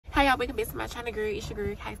Hey y'all, welcome back to my channel, girl. It's your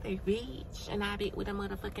girl, K-Say Bitch. And I be with a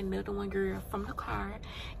motherfucking another one, girl, from the car.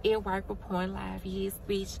 At work reporting live. Yes,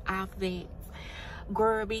 bitch, off that.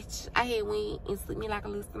 Girl, bitch, I had went and took me like a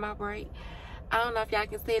little summer break. I don't know if y'all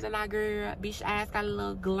can see it or not, girl. Bitch, eyes got a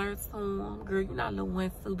little glare to them. Girl, you know a little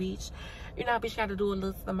one too, bitch. You know, bitch gotta do a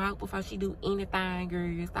little smoke before she do anything,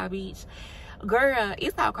 girl. So, bitch. Girl,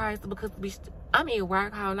 it's all crazy because, bitch, I'm at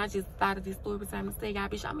work, how, and I just started this story time to say, y'all,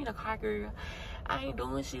 bitch, I'm in a car, girl. I ain't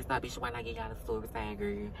doing shit, so, bitch, why not get y'all a story time,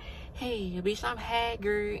 girl? Hey, bitch, I'm hot,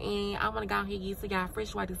 girl, and I want to go out here and get to y'all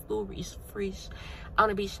fresh while the story is fresh. On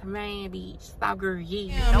the bitch, man, bitch. Stop, girl,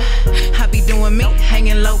 yeah. I be doing me,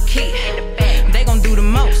 hanging low key. They gon' do the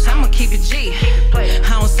most, I'ma keep it G.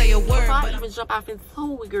 I don't say a word. Before I even jump off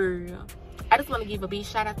into it, girl, I just want to give a big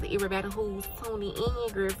shout out to everybody who's tuning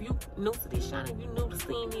in, girl. If you new to this channel, you new to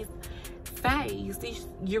seeing this face, this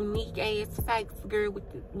unique ass face, girl,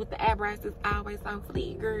 with the eyebrows that's always on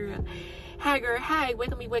fleek, girl. Hi, girl. Hi,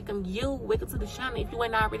 welcome you. Welcome to the channel. If you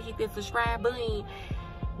ain't already hit that subscribe button,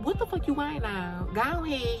 what the fuck you ain't now? Go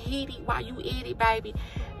ahead, hit it while you edit, baby.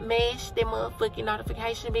 Mash that motherfucking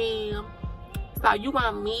notification bell. So you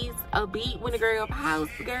won't miss a beat when the girl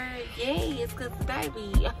posts, girl. Yes, cause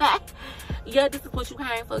baby. Yeah, this is what you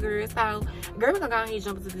came for, girl. So, girl, we're gonna go ahead and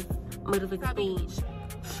jump into this motherfucking speech.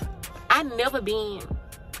 I never been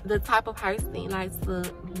the type of person like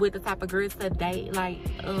with the type of girl to date like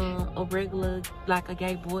a regular, like a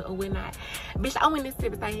gay boy or whatnot. Bitch, I wouldn't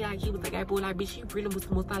necessarily say like he was a gay boy, like bitch he really was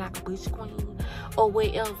more like a butch queen or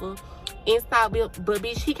whatever. Inside, but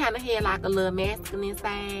bitch he kind of had like a little masculine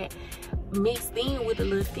side mixed in with a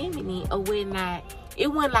little feminine or whatnot. It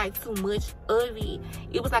wasn't like too much of it.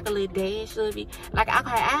 It was like a little dash of it. Like,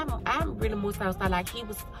 okay, I'm really more so like he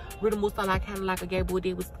was really more so like kind of like a gay boy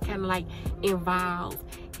that was kind of like involved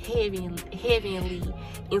heavily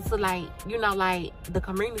into like, you know, like the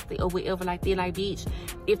community or whatever like that. Like, bitch,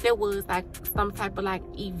 if there was like some type of like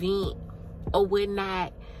event or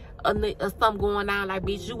whatnot or something going on, like,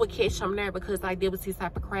 bitch, you would catch him there because like there was his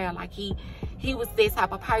type of crowd. Like he was that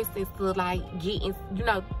type of person to like get in, you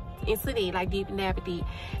know, into that, like deep and navigate.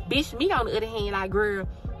 Bitch, me on the other hand, like, girl,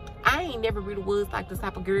 I ain't never really was like the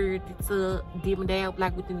type of girl to dip and dab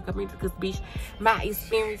like within the community, because bitch, my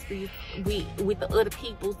experiences with the other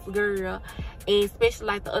people's, girl, and especially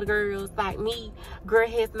like the other girls like me, girl,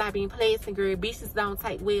 has not been pleasant, girl. Bitches don't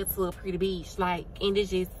take well to a pretty bitch, like, and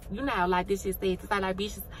it's just, you know, like this just said to say like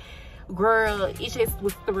bitches, girl, it just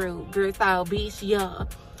was through, girl. So bitch, yeah.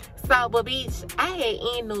 So, but bitch, I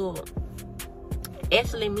had ended up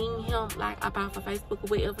actually meeting him like about for Facebook or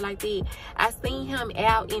whatever like that. I seen him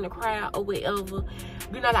out in the crowd or whatever,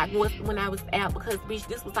 you know, like when I was out, because bitch,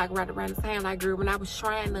 this was like right around the time, like, girl, when I was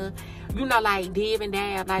trying to, you know, like dib and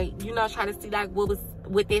dab, like, you know, try to see like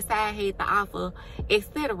what that side had to offer,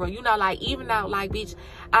 etc. You know, like, even though like bitch,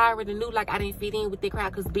 I already knew like I didn't fit in with that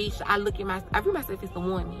crowd, because bitch, I view myself as a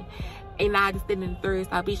woman, and I just sit in the third.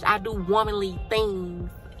 So bitch, I do womanly things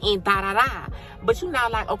and da-da-da. But you know,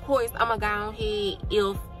 like, of course, I'm gonna go on here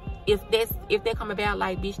if they come about,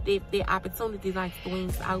 like, bitch, their opportunities like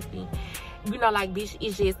swings open. You know, like, bitch,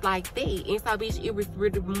 it's just like that. And so, bitch, it was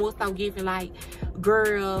really more so giving, like,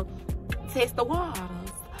 girl, test the waters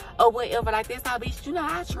or whatever like that. So, bitch, you know,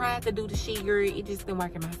 I tried to do the shit, girl. It just didn't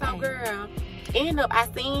work in my face. So, girl, I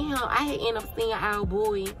had ended up seeing our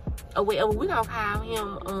boy or whatever. We gonna call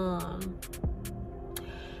him,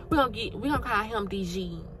 we gonna call him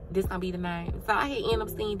DG. This gonna be the name. So I had ended up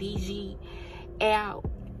seeing DG out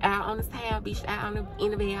on the town, bitch, out on the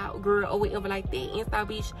interview, out, girl, or whatever like that. And so,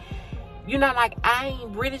 bitch, you know, like, I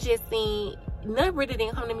ain't really just seen, nothing really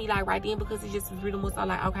didn't come to me like right then, because it just was really more so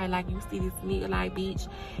like, okay, like, you see this nigga, like, bitch,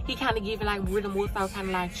 he kind of giving like really more so kind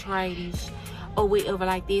of like tradish or whatever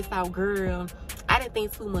like this. So, girl, I didn't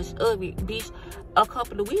think too much of it, bitch. A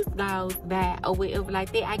couple of weeks goes by or whatever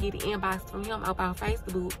like that, I get an inbox from him about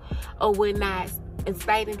Facebook or whatnot, and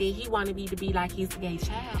stating that he wanted me to be like his gay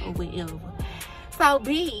child or whatever. So,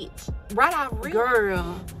 bitch, right off,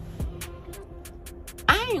 girl,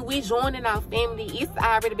 I ain't with joining our family. It's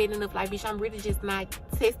already been enough. Like, bitch, I'm really just not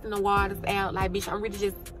testing the waters out. Like, bitch, I'm really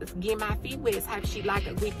just getting my feet wet type shit, like,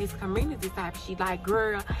 with this community type shit. Like,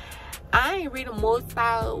 girl, I ain't really more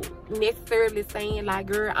so necessarily saying, like,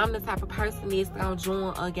 girl, I'm the type of person that's gonna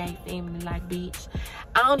join a gay family. Like, bitch,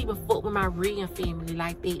 I don't even fuck with my real family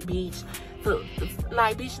like that, bitch. So,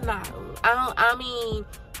 like, bitch, no. I mean,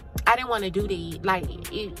 I didn't want to do that. Like,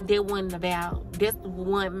 that wasn't about, that's the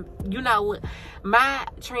one, you know what, my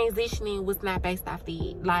transitioning was not based off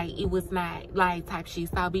that. Like, it was not, like, type shit.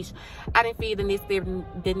 So, bitch, I didn't feel the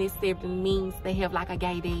necessary means to have, like, a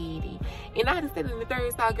gay daddy. And I just said in the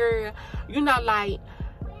third, so, girl, you know, like,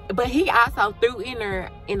 But he also threw in her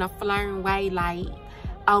in a flirting way, like,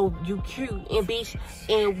 oh, you cute. And bitch,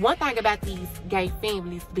 and one thing about these gay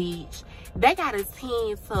families, bitch, they gotta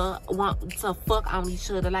tend to want to fuck on each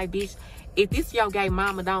other. Like, bitch, if this your gay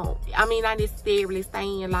mama don't, I mean, not necessarily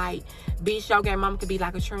saying like, bitch, your gay mama could be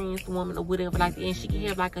like a trans woman or whatever like that, and she can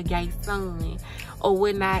have like a gay son or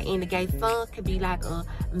whatnot, and the gay son could be like a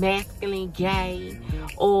masculine gay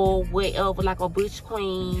or whatever, like a butch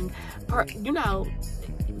queen, you know,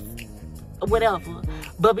 whatever.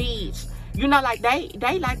 But bitch, you know, like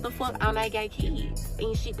they like to fuck on their gay kids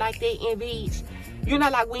and shit like that. And bitch, you know,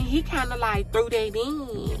 like when he kind of like threw that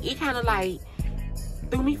in, it kind of like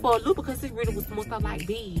threw me for a loop, because it really was more so like,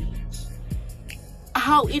 bitch,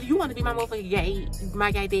 how, if you want to be my motherfucking gay,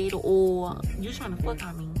 my gay dad, or you trying to fuck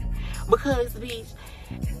on me, because bitch,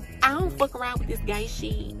 I don't fuck around with this gay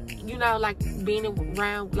shit, you know, like being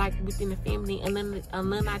around like within the family and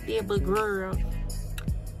none out there. But girl,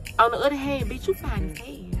 on the other hand, bitch, you fine as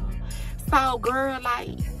hell. So girl,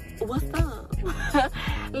 like, what's up?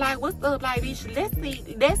 Like, what's up? Like, bitch,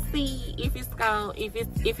 let's see if it's gone, if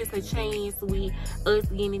it's a chance with us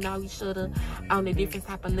getting to know each other on a different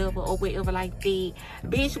type of level or whatever like that,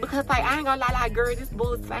 bitch. Because like, I ain't gonna lie, like, girl, this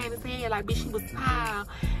boy's fine as hell. Like, bitch, he was tall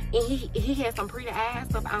and he had some pretty ass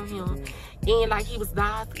stuff on him, and like he was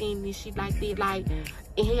dark skinned and shit like that, like, and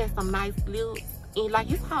he had some nice lips. And like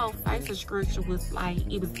his whole facial structure was like,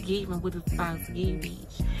 it was giving what it's supposed to give,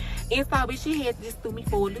 bitch. And so, bitch, she had just threw me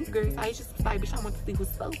for a loop, girl. So I just was like, bitch, I want to see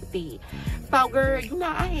what's up with it. So, girl, you know,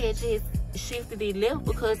 I had just shifted it left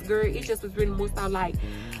because, girl, it just was really more so like,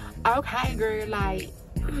 okay, girl, like,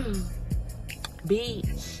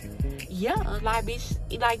 bitch, yeah, like, bitch,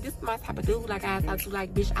 like, this is my type of dude, like, I talk to,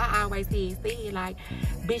 like, bitch, I always said, like,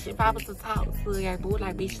 bitch, if I was to talk to a boy,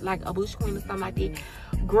 like, bitch, like, a bush queen or something like that,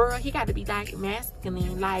 girl, he got to be, like,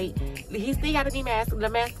 masculine, like, he still got to be masculine, the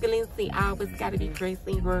masculinity always got to be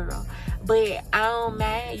present, girl, but I don't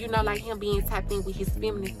mind, you know, like, him being tapped in with his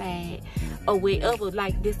feminine side, or whatever,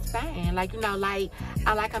 like, this fine, like, you know, like,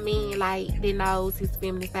 I like a man, like, that knows his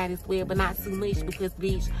feminine side as well, but not too much, because,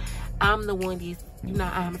 bitch, I'm the one that's, you know,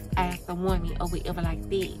 I'm as a woman or whatever like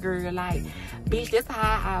that, girl. Like, bitch, that's how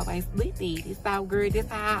I always looked at it. So, girl, that's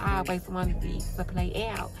how I always wanted it to play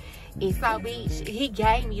out. And so, bitch, he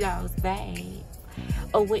gave me those bags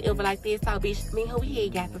or whatever like that. So, bitch, me and him, we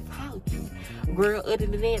had got to talking. Girl, other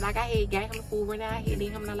than that, like, I had gave him the food right now. I had let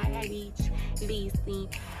him know, like, hey, bitch, listen,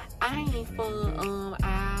 I ain't for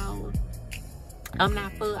all, I'm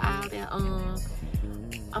not for all that,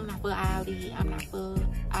 I'm not for all that. I'm not for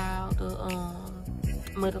all the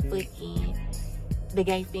motherfucking the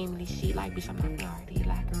gay family shit. Like, bitch, I'm not for all that.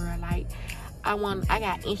 Like, girl, like, I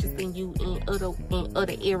got interest in you in other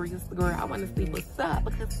areas, girl. I want to see what's up,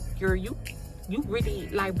 because, girl, you really,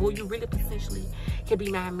 like, boy, you really potentially can be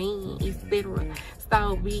my man, etc.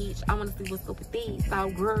 So, bitch, I want to see what's up with this. So,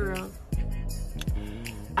 girl,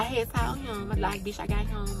 I had told him, like, bitch, I got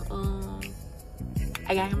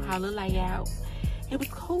him how little layout. He was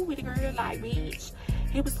cool with the girl, like, bitch.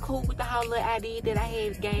 He was cool with the whole little idea that I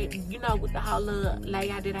had gave, you know, with the whole little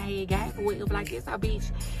layout that I had gave for whatever like this. So, bitch,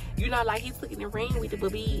 you know, like, he took it and ran with it,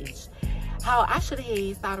 but, bitch, how I should have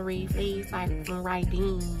had saw the red flags, like, from right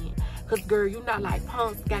then. Because, girl, you know, like,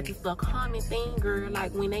 punks got this little common thing, girl,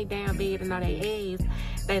 like, when they down bad and on their ass,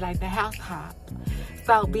 they like the house hop.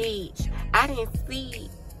 So, bitch, I didn't see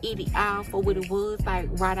it out for what it was, like,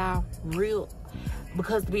 right off real.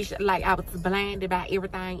 Because, bitch, like, I was blinded by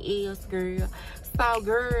everything else, girl. So,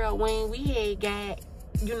 girl, when we had got,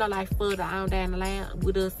 you know, like, further on down the line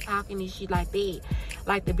with us talking and shit like that,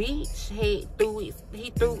 like, the bitch he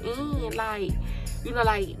threw in, like, you know,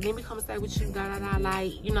 like, let me come and stay with you, da-da-da,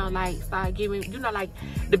 like, you know, like, start giving, you know, like,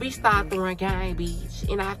 the bitch started throwing game, bitch.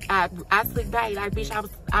 And I slipped back, like, bitch,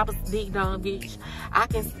 I was big dumb, bitch. I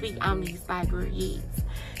can speak on these side, girl, yes.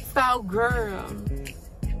 So, girl,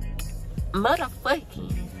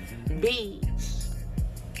 motherfucking bitch,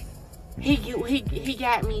 he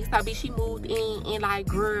got me. So, bitch, he moved in, and, like,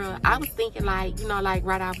 girl, I was thinking, like, you know, like,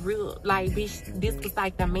 right off real, like, bitch, this was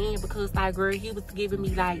like the man, because, like, girl, he was giving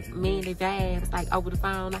me, like, manly vibes, like, over the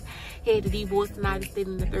phone. Like, he had the divorce tonight instead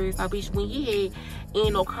of the third. So, bitch, when he had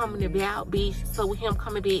ended up coming about, bitch, so with him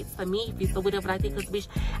coming back to Memphis or whatever like that, because, bitch,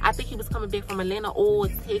 I think he was coming back from Atlanta or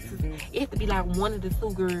Texas. It had to be like one of the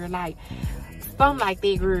two, girl, like, something like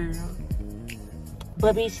that, girl.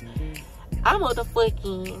 But, bitch, I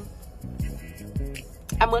motherfucking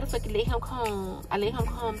let him come. I let him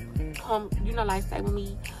come, you know, like, stay with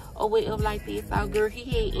me or whatever like this. So, girl, he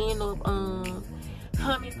had ended up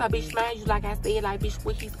coming. So, bitch, mind you, like I said, like, bitch,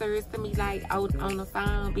 what he serves to me, like, on the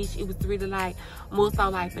phone, bitch, it was really, like, more so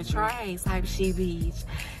like the trash type shit, bitch.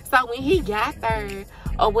 So when he got there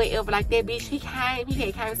or whatever like that, bitch, he had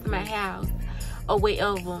came to my house or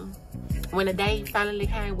whatever. When the day finally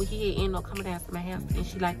came, when he had ended up coming down to my house and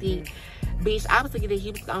shit like that, bitch, I was thinking that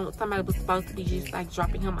he was on, somebody was supposed to be just like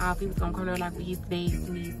dropping him off. He was gonna come there like with his legs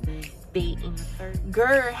and his dad in the third.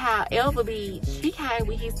 Girl, however, bitch, he came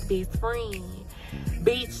with his best friend.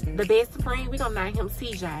 Bitch, the best friend, we gonna name him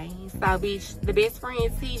CJ. So, bitch, the best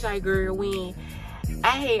friend CJ, girl, when I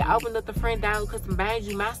had opened up the front door, because mind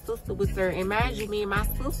you, my sister was there, and mind you, me and my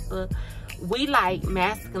sister, we like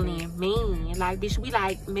masculine men. Like, bitch, we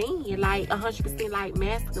like men, like 100% like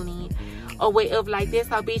masculine or whatever like that.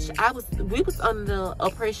 So, bitch, we was under the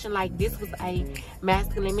oppression like this was a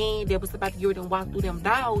masculine man that was about to get and walk through them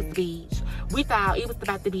doors, bitch. We thought it was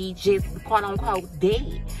about to be just quote unquote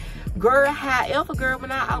dead. Girl, however, girl,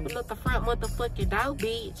 when I opened up the front motherfucking door,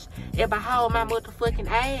 bitch, and behold my motherfucking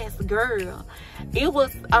ass, girl, it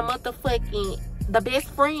was a motherfucking, the best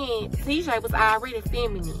friend, CJ, was already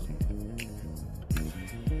feminine.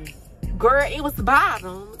 Girl, it was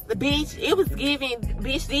bottoms. Bitch, it was giving,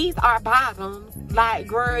 bitch, these are bottoms. Like,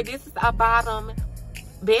 girl, this is a bottom.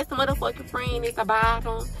 Best motherfucking friend is a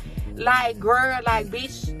bottom. Like, girl, like,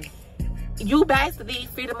 bitch, you basically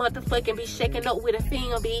feel the motherfucking be shaking up with a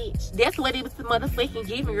finger, bitch. That's what it was motherfucking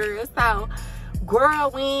giving, girl. So,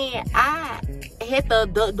 girl, when I had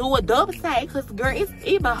to do a double take, because, girl,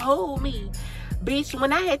 it behold me. Bitch,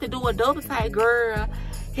 when I had to do a double take, girl,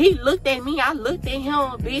 he looked at me, I looked at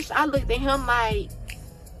him, bitch. I looked at him like,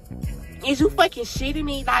 is you fucking shitting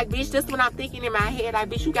me? Like, bitch, that's what I'm thinking in my head. Like,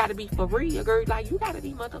 bitch, you gotta be for real, girl. Like, you gotta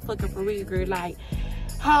be motherfucking for real, girl. Like,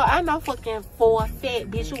 how I know fucking for a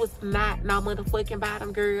fact, bitch, it was not no motherfucking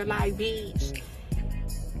bottom, girl. Like, bitch,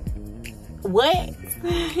 what?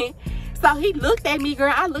 So he looked at me,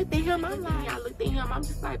 girl. I looked at him. I'm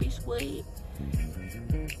just like, bitch, what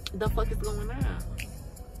the fuck is going on?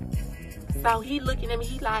 So he looking at me,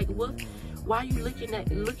 he like, what? Why you looking at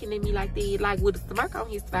me like that? Like with a smirk on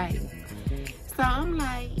his face. So I'm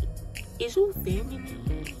like, is you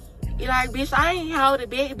feminine? Like, bitch, I ain't hold it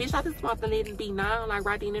back, bitch. I just want to let it be known, like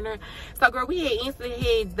right then and there. So, girl, we had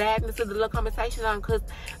instantly dived into the little conversation on, cause,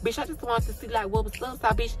 bitch, I just wanted to see like what was up. So,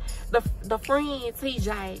 bitch, the friend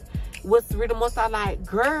TJ was really more so like,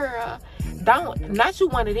 girl, not you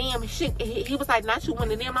one of them. He was like, not you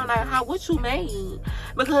one of them. I'm like, how? What you mean?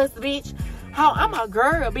 Because, bitch, how I'm a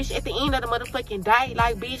girl, bitch. At the end of the motherfucking day,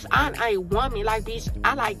 like, bitch, I'm a woman. Like, bitch,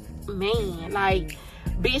 I like man. Like,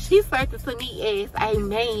 bitch, he started to me as a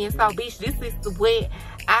man. So, bitch, this is what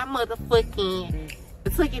I motherfucking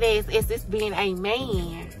took it as this being a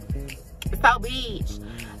man. So, bitch,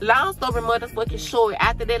 long story motherfucking short,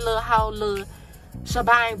 after that little whole little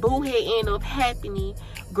shebang boo had ended up happening,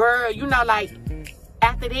 girl, you know, like,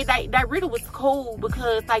 after that really was cool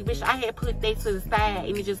because, like, bitch, I had put that to the side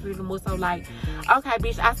and it just really more so like, okay,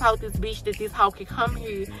 bitch, I told this bitch that this hoe could come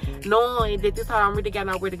here knowing that this hoe don't really got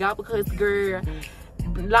nowhere to go because, girl,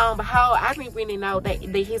 long behold, I didn't really know that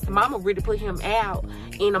his mama really put him out.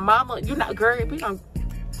 And the mama, you know, girl, we don't,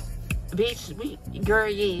 bitch, girl,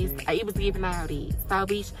 yes, it was giving out it. So,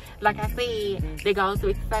 bitch, like I said, they go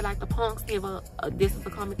to say like the punks have this is a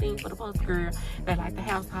common thing for the punks, girl. They like the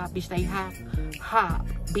house hop, bitch. They house hop,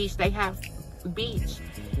 bitch. They house, bitch.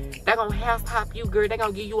 They gonna house hop you, girl. They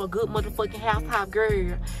gonna give you a good motherfucking house hop,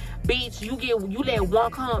 girl. Bitch, you let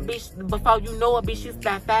one come, bitch. Before you know it, bitch, it's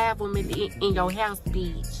about 5 of them in your house,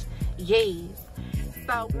 bitch. Yes.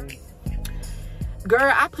 So,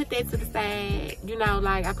 girl, I put that to the side, you know,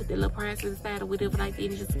 like, I put that little price to the side or whatever, like,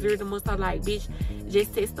 and just threw them up, so, like, bitch,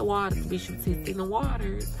 just test the waters, bitch, you testing the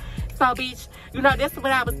waters. So, bitch, you know, that's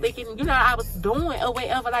what I was thinking, you know, I was doing or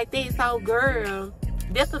whatever like that. So, girl,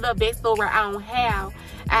 this is the best story on how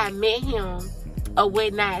I met him or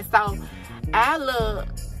whatnot. So, our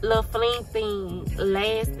little fling thing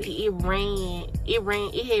lasted, it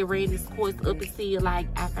had ran its course up until, like,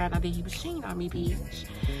 I found out that he was cheating on me, bitch.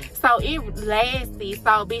 So it lasted.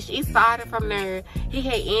 So, bitch, it started from there. He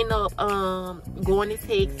had ended up going to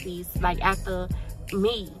Texas, like, after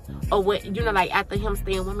me, or what, you know, like, after him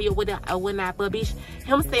staying with me or whatnot. But, bitch,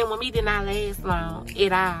 him staying with me did not last long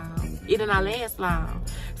at all. It did not last long.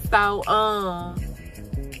 So,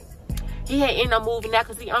 he had ended up moving out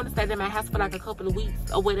because he only stayed in my house for like a couple of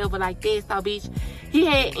weeks or whatever like that. So, bitch, he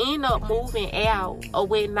had ended up moving out or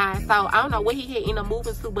whatnot. So, I don't know where he had ended up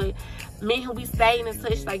moving to, but me and him, we stayed in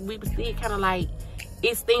touch. Like, we was still kind of like,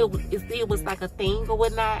 it still was like a thing or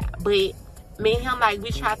whatnot. But me and him, like,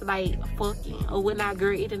 we tried to like fucking or whatnot,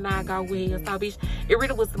 girl. It did not go well. So, bitch, it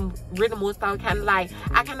really was really more so kind of like,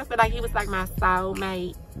 I kind of feel like he was like my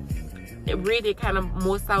soulmate. It really kind of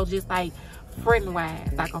more so just like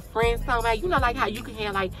friend-wise, like a friend soulmate. You know, like how you can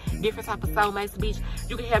have like different type of soulmates, bitch.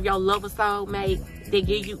 You can have your lover soulmate that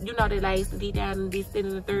give you, you know, that lays to deep down and this, that,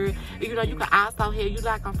 and the third. You know, you can also have you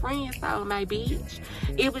like a friend soulmate, bitch.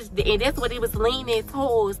 It was, and that's what it was leaning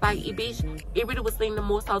towards. Like, bitch, it really was leaning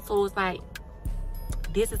more so towards like,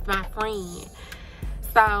 this is my friend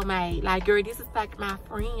soulmate. Like, girl, this is like my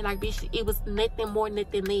friend. Like, bitch, it was nothing more,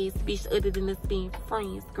 nothing less, bitch, other than us being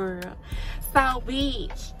friends, girl. So,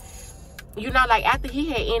 bitch, you know, like, after he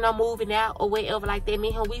had ended up moving out or whatever like that, me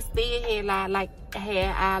and him, we still had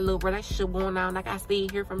had our little relationship going on. Like, I still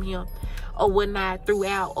hear from him or whatnot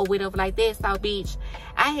throughout or whatever like that. So, bitch,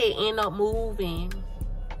 I had ended up moving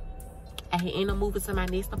to my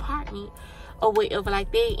next apartment or whatever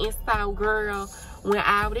like that. And so, girl, when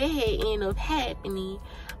all that had ended up happening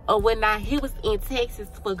or whatnot, he was in Texas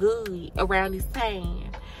for good around this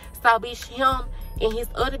time. So, bitch, him and his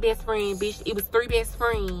other best friend, bitch, it was 3 best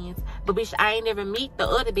friends. But, bitch, I ain't never meet the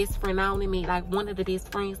other best friend. I only meet, like, one of the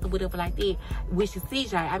best friends or whatever like that, which is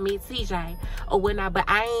CJ. I met CJ or whatnot, but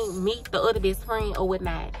I ain't meet the other best friend or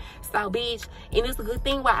whatnot. So, bitch, and it's a good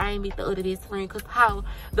thing why I ain't meet the other best friend, because how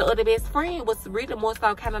the other best friend was really more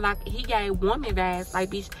so kind of like, he gave woman vibes,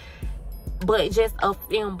 like, bitch, but just a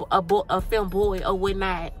film boy or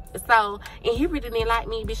whatnot. So, and he really didn't like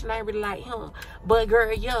me, bitch, and I ain't really like him. But,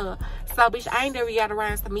 girl, yeah. So, bitch, I ain't never got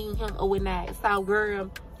around to meeting him or whatnot. So,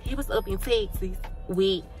 girl, he was up in Texas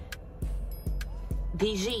with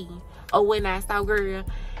DG or whatnot. So, girl,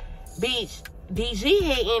 bitch, DG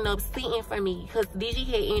had ended up sitting for me because DG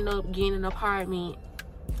had ended up getting an apartment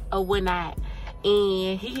or whatnot.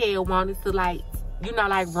 And he had wanted to, like, you know,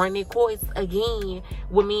 like, run their course again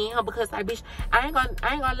with me and him, because, like, bitch, I ain't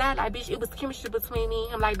gonna lie, like, bitch, it was chemistry between me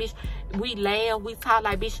and him. Like, bitch, we laugh, we talk,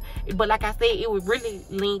 like, bitch, but like I said, it was really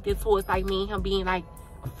linked towards, like, me and him being, like,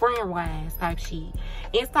 friend-wise type shit.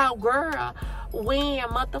 And so, girl, when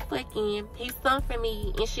motherfucking he sung for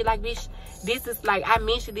me and shit, like, bitch, this is, like, I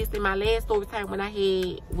mentioned this in my last story time when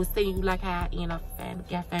I was telling you, like, how, you know,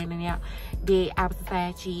 got finding out that I was a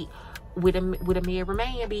side chick with a married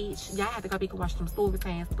man, bitch. Y'all have to go back and watch them story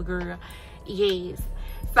times, but girl, yes.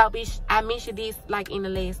 So, bitch, I mentioned this, like, in the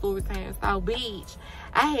last story time. So, bitch,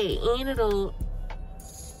 I had ended up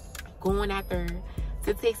going out there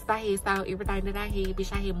to Texas. I had saw everything that I had,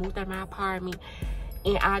 bitch. I had moved out of my apartment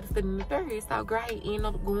in August and the 3rd. So, great, ended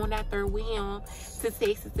up going out there with him to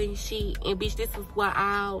Texas and shit. And, bitch, this is where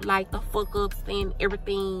all, like, the fuck-ups and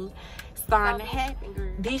everything starting to happen,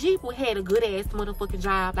 girl. DG had a good-ass motherfucking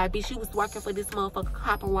job. Like, bitch, she was working for this motherfucking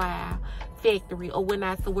copper wire factory or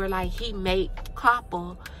whatnot, so where, like, he made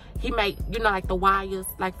copper. He made, you know, like, the wires,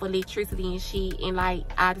 like, for electricity and shit. And, like,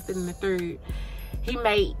 August and the 3rd. He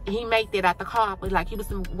made that out the copper. Like, he was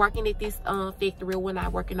working at this factory when I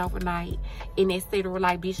working overnight and etc.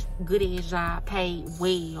 Like, bitch, good ass job, paid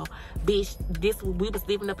well, bitch. We was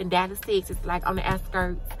living up in Dallas, Texas, like on the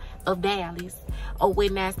outskirts of Dallas or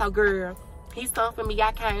whatnot. So, girl, he sung for me.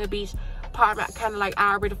 I kind of, bitch, kind of like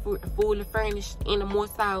already fully furnished in the more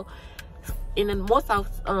so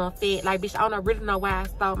fed. Like, bitch, I don't really know why I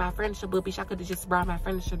stole my furniture, but bitch, I could have just brought my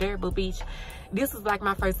furniture there. But bitch, this was like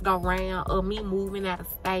my first go round of me moving out of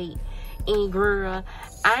state. And girl,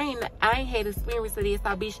 I ain't had experience of this.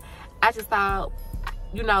 So bitch, I just thought,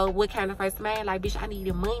 you know, what kind of first man, like, bitch, I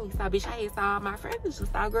needed money. So bitch, I had all my furniture.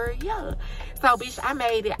 So girl, yeah. So bitch, I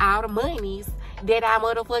made it all the monies that I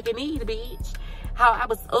motherfucking needed, bitch. How I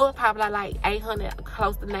was up probably like 800,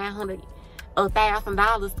 close to 900.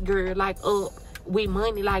 $1,000, girl, like, up with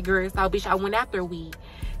money, like, girl. So, bitch, I went after weed.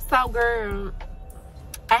 So, girl,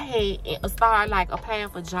 I had started, like, applying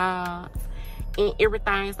for jobs and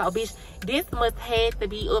everything. So, bitch, this must have to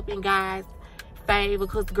be up in God's favor,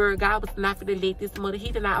 because, girl, God was not going to let this mother.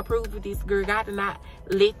 He did not approve of this, girl. God did not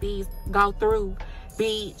let these go through,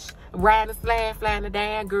 bitch. Riding, slide, flying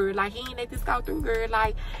down, girl. Like, he ain't let this go through, girl.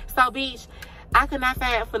 Like, so, bitch, I could not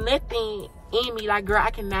find for nothing in me, like, girl,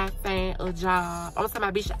 I cannot find a job. I'm talking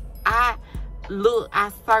about, bitch,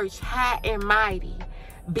 I searched high and mighty,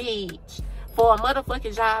 bitch, for a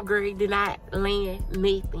motherfucking job, girl. It did not land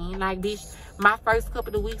nothing. Like, bitch, my first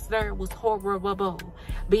couple of weeks there was horrible,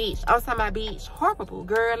 bitch. I'm talking about, bitch, horrible,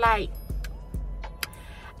 girl. Like,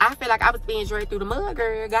 I feel like I was being dragged through the mud,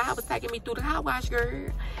 girl. God was taking me through the car wash, girl.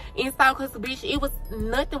 And so, cause bitch,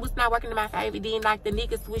 nothing was not working in my favor. Then, like, the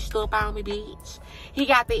nigga switched up on me, bitch. He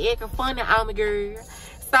got the acting funny on me, girl.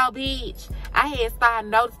 So, bitch, I had started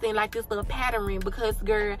noticing, like, this little pattern, because,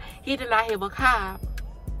 girl, he did not have a car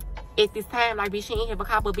at this time, like, bitch, she ain't have a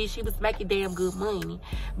car, but bitch, she was making damn good money.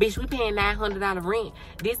 Bitch, we paying $900 rent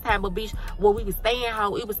this time, but bitch, where we was staying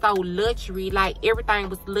home, it was so luxury. Like, everything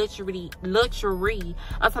was luxury. I'm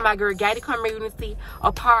talking about, girl, gated community,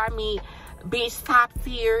 apartment, bitch, top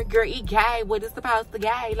tier, girl, it gave what it's supposed to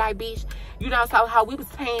give. Like, bitch, you know, so how we was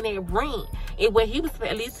paying that rent, and when he was,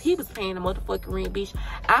 at least he was paying the motherfucking rent, bitch.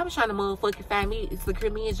 I was trying to motherfucking find me, secure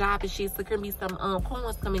me a job and shit, secure me some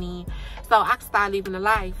coins coming in, so I could start living a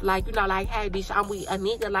life. Like, you know, like, hey, bitch, I'm with a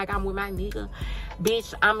nigga, like, I'm with my nigga,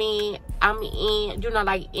 bitch. I'm in, you know,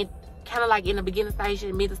 like, kind of like in the beginning stage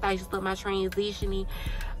and middle stage of my transitioning.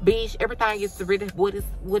 Bitch, everything is really what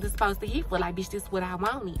it's supposed to hit for. Like, bitch, this is what I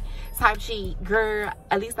wanted. Type shit, girl,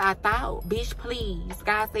 at least I thought. Bitch, please.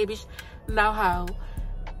 God say, bitch, no hoe.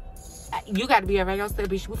 You got to be around yourself,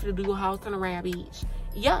 bitch. We finna do a whole turn around, bitch.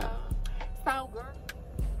 Yeah. So, girl,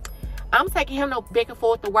 I'm taking him no back and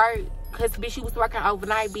forth to work. Because, bitch, he was working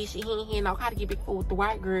overnight, bitch. He ain't know how to get back and forth to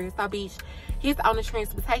work, girl. So, bitch, his only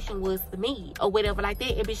transportation was to me or whatever like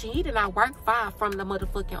that. And, bitch, he did not work far from the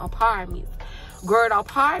motherfucking apartments. Girl, the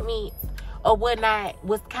apartments or whatnot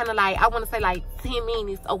was kind of like, I want to say like 10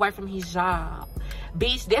 minutes away from his job.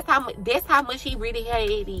 Bitch, that's how much he really had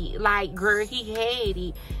it. Like, girl, he had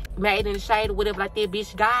it made in the shade or whatever like that.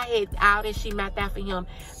 Bitch, God had all that shit mapped out for him.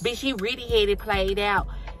 Bitch, he really had it played out.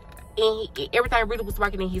 And everything really was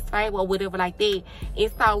working in his favor or whatever like that.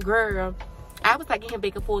 And so, girl, I was taking him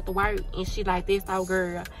back and forth to work and shit like this. So,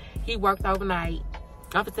 girl, he worked overnight.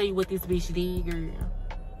 I'm gonna tell you what this bitch did, girl.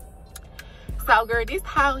 So, girl, this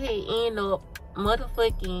hoe had ended up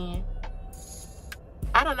motherfucking,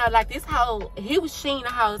 I don't know, like, this hoe, he was cheating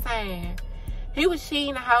the whole time. He was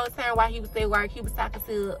cheating the whole time while he was at work. He was talking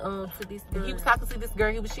to this girl. He was talking to this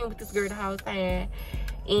girl. He was cheating with this girl the whole time.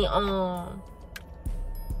 And,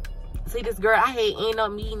 see, this girl, I had ended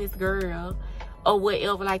up meeting this girl or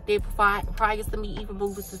whatever like that prior to me even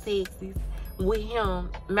moving to Texas with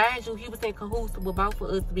him. Mind you, he was in cahoots with both of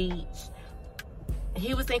us, bitch.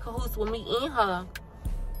 He was in cahoots with me and her.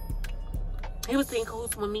 He was in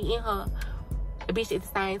cahoots with me and her, bitch, at the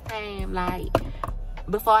same time. Like,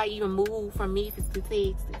 before I even moved from Memphis to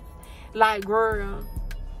Texas. Like, girl,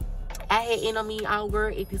 I had ended up meeting our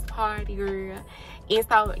girl at this party, girl. And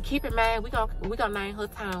so, keep in mind, we gonna name her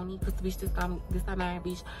Tony, because bitch, this her name,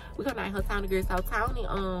 bitch. We gonna name her Tony, girl. So, Tony,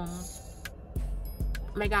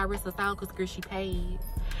 may God rest her soul, because, girl, she paid.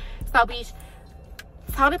 So, bitch,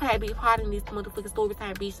 Tony paid a big part in this motherfucking story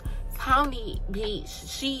time, bitch. Tony, bitch,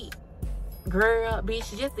 she, girl,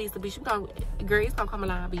 bitch, just listen, bitch. Girl, it's gonna come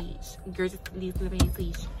along, bitch. Girl, just listen to me,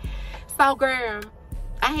 bitch. So, girl,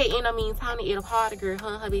 I had ended up meeting Tony at a party, girl, her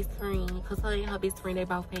and her best friend, because her and her best friend, they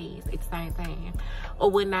both passed at the same time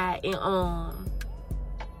or whatnot. And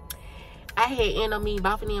I had ended up meeting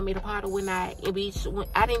both of them at a party or whatnot. And bitch,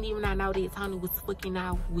 I didn't even know that Tony was fucking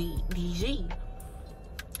out with DG.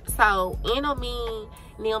 So, ended up meeting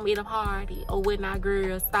them at a party or whatnot,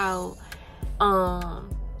 girl. So,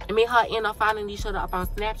 me and her ended up following each other up on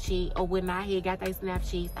Snapchat or whatnot. I had got their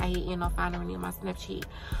Snapchats. I had ended up following them on Snapchat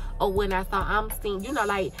or whatnot. So, I'm seeing, you know,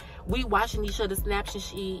 like, we watching each other snaps and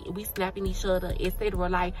shit. We snapping each other, etc.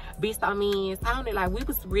 Like, bitch, I mean, sounded like we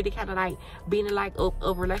was really kind of like being in like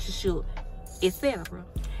a relationship, etc.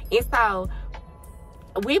 And so,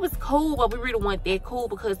 we was cool, but we really weren't that cool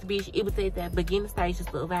because, bitch, it was at the beginning stages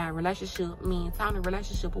of our relationship, me and Tony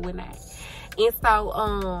relationship or whatnot. And so,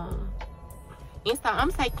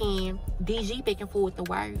 I'm taking DG back and forth to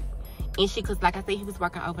work. And shit, cause like I said, he was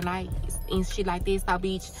working overnight and shit like this. So,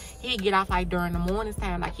 bitch, he'd get off like during the morning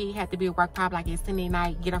time. Like, he had to be at work probably like at Sunday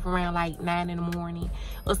night, get off around like 9 in the morning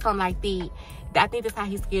or something like that. I think that's how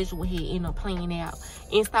his schedule had ended up playing out.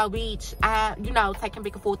 And so, bitch, I, you know, taking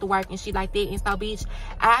back and forth to work and shit like that. And so, bitch,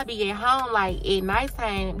 I be at home like at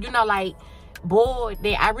nighttime, you know, like bored,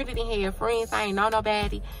 that I really didn't have friends, I ain't know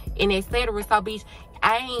nobody, and etc. So, bitch,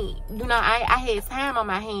 I ain't, you know, I had time on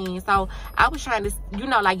my hands, so I was trying to, you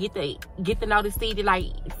know, like get to know the city, like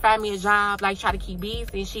find me a job, like try to keep busy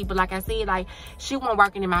and shit. But like I said, like she wasn't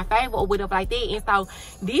working in my favor or whatever like that. And so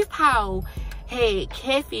this hoe had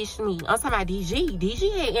catfished me. I'm talking about DG.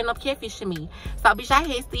 DG had ended up catfishing me. So, bitch, I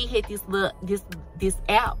had still had this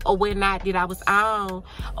app or whatnot that I was on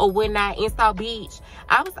or whatnot. And so, bitch,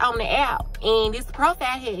 I was on the app and this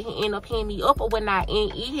profile had ended up hitting me up or whatnot.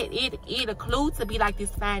 And it a clue to be like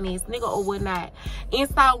this finance nigga or whatnot. And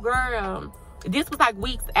so, girl, this was like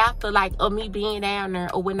weeks after like of me being down there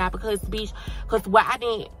or whatnot, because bitch, because what I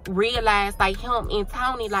didn't realize, like him and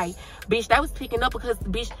Tony, like, bitch, that was picking up because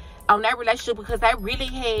bitch, on that relationship, because I really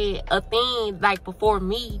had a thing like before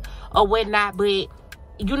me or whatnot. But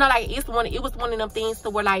you know, like, it was one of them things to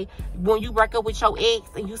where, like, when you break up with your ex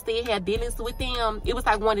and you still have dealings with them, it was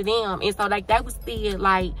like one of them. And so, like, that was still,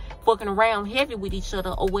 like, fucking around heavy with each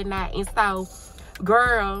other or whatnot. And so,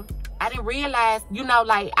 girl, I didn't realize, you know,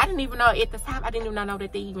 like, I didn't even know at the time, I didn't even know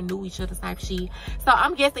that they even knew each other type shit. So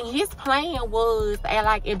I'm guessing his plan was, and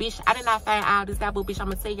like, and bitch, I did not find all this out, but bitch, I'm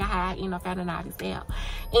gonna tell you how I ended up finding all this out.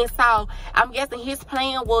 And so I'm guessing his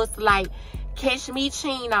plan was to, like, catch me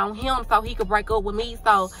cheating on him so he could break up with me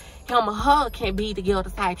so him and her can be together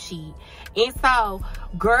type shit. And so,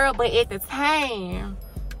 girl, but at the time,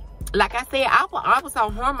 like I said, I was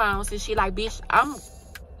on hormones and shit. Like, bitch, I'm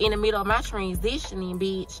in the middle of my transitioning,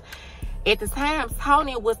 bitch. At the time,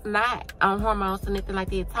 Tony was not on hormones or nothing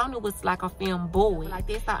like that. Tony was like a film boy like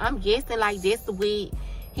that. So I'm guessing, like, that's the way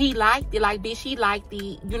he liked it. Like, bitch, he liked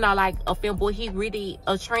it, you know, like a film boy. He really,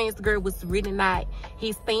 a trans girl was really not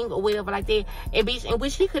his thing or whatever like that. And bitch, and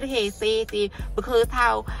which he could have said that, because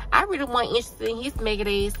how I really wasn't interested in his maggot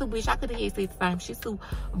ass too, bitch. I could have said the same shit too.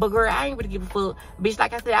 But girl, I ain't really give a fuck. Bitch,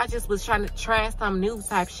 like I said, I just was trying to try some new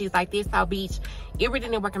type shit like this. So bitch, it really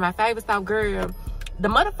didn't work in my favor. So girl, the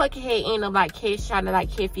motherfucker had ended up like trying to like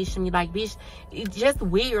catfish me. Like, bitch, it's just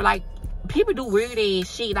weird. Like, people do weird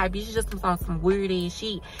ass shit. Like, bitch, just some weird ass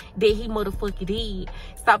shit that he motherfucker did.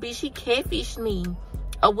 So bitch, he catfished me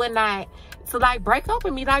or whatnot to like break up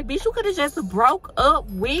with me. Like, bitch, you could have just broke up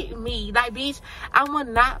with me. Like, bitch, I would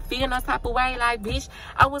not feel no type of way. Like, bitch,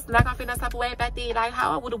 I was not gonna feel no type of way about that. Like,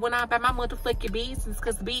 how I would have went on about my motherfucking business,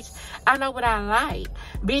 cause bitch, I know what I like.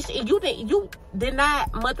 Bitch, and you did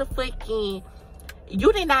not motherfucking,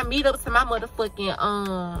 you did not meet up to my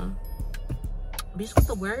motherfucking, bitch, what's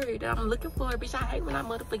the word that I'm looking for? Bitch, I hate when I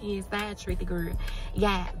motherfucking inside treat the girl.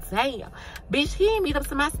 Yeah, damn. Bitch, he ain't meet up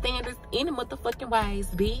to my standards any motherfucking ways,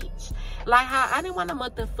 bitch. Like, how I didn't want a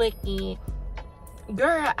motherfucking,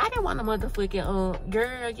 girl, I didn't want a motherfucking,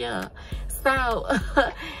 girl, yeah. So,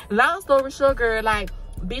 long story short, girl, like,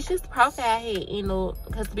 bitch, his profile had, you know,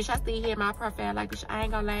 because bitch, I still had my profile, like, bitch, I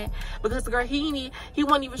ain't gonna lie, because girl, he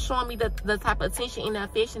wasn't even showing me the type of attention and the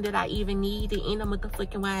affection that I even needed in a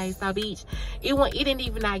motherfucking way. So bitch, it didn't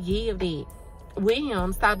even not give that with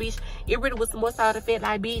him. So bitch, it really was more so the fact,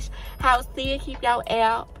 like, bitch, how still keep y'all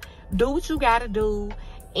out, do what you gotta do,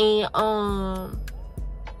 and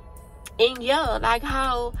yeah, like,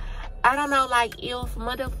 how, I don't know, like, if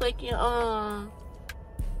motherfucking,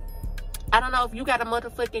 I don't know if you got a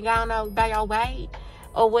motherfucking gone out by your way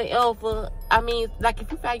or whatever. I mean, like, if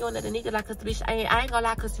you find you another nigga, like, cause bitch, I ain't gonna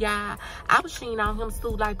lie, cause y'all, I was cheating on him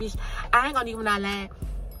too. Like, bitch, I ain't gonna even not lie.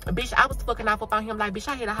 Bitch, I was fucking off up on him. Like, bitch,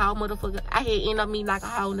 I had a whole motherfucker. I had ended up me like a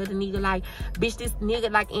whole nother nigga. Like, bitch, this nigga,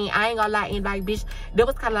 like, and I ain't gonna lie, and like, bitch, that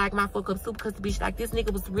was kind of like my fuck up too, because bitch, like, this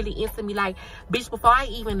nigga was really into me. Like, bitch, before I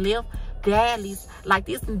even left Dallas, like,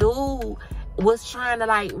 this dude was trying to,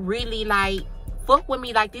 like, really, like, fuck with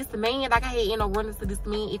me. Like, this man, like, I had ended up running to this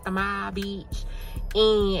man at the mall, bitch.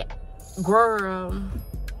 And girl,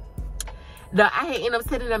 I had ended up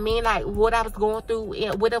telling the man, like, what I was going through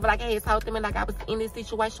and whatever. Like, I had told them, like, I was in this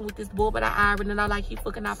situation with this boy, but I already know, like, he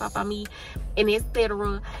fucking off on me and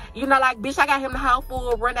etc. You know, like, bitch, I got him the house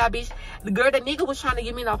for a rundown, bitch. The nigga was trying to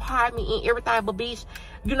give me an apartment and everything, but bitch,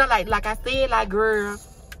 you know, like I said, like, girl,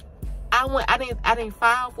 I didn't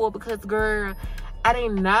fall for it because, girl, I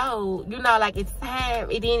didn't know, you know, like, it's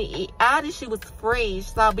time. All this shit was fresh.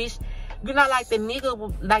 So, bitch, you know, like, the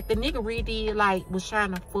nigga really, like, was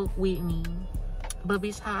trying to fuck with me. But,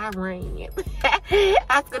 bitch, how I ran.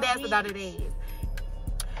 I could ask about it ass.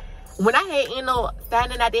 When I had, you know,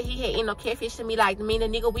 finding out that he had, you know, catfishing me, like, me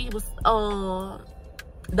and the nigga, we was,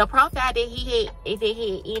 the profile that he had,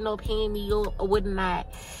 you know, paying me up or whatnot.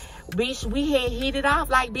 Bitch, we had hit it off.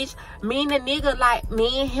 Like, bitch, me and the nigga, like,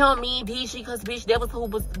 me and him, me and DG, because, bitch, that was who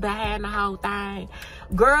was behind the whole thing.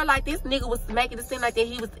 Girl, like, this nigga was making it seem like that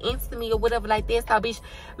he was into me or whatever like that. So, bitch,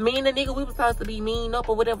 me and the nigga, we was supposed to be mean up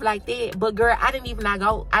or whatever like that. But, girl, I didn't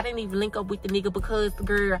even link up with the nigga because,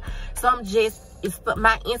 girl,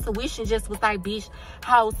 my intuition just was like, bitch,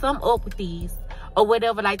 how some up with this or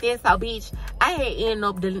whatever like that. So, bitch, I had ended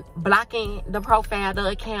up blocking the profile, the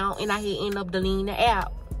account, and I had ended up deleting the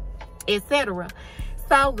app, etc.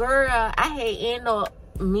 So, girl, I had ended up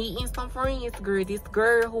meeting some friends, girl. This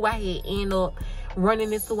girl who I had ended up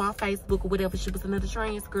running into on Facebook or whatever, she was another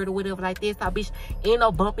trans girl or whatever like that. So, bitch, ended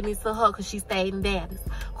up bumping into her because she stayed in Dallas.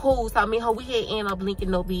 Cool. So, me and her, we had ended up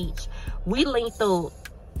linking up, bitch. We linked up.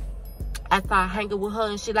 I started hanging with her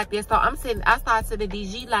and shit like that. So, I started to the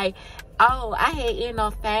DG like, oh, I had ended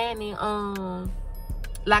up finding,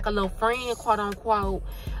 like a little friend, quote unquote,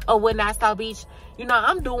 or whatnot. So, bitch, you know,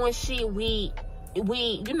 I'm doing shit with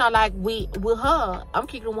you know, like, with her. I'm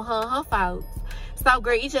kicking it with her and her folks. So,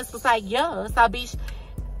 girl, it just was like, yeah. So, bitch,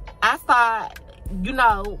 I saw, you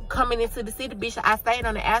know, coming into the city, bitch. I stayed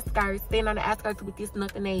on the outskirts, with this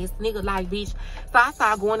nothing ass nigga, like, bitch. So, I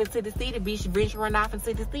started going into the city, bitch, venturing off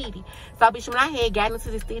into the city. So, bitch, when I had gotten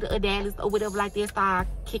into the city of Dallas or whatever like that,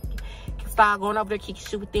 started going over there, kicking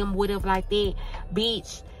shit with them, whatever like that,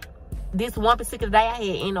 bitch. This one particular day, I had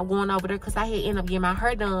ended up going over there because I had ended up getting my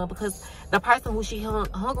hair done because the person who she hung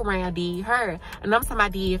around did her. And I'm talking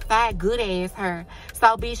about did 5 good ass hair.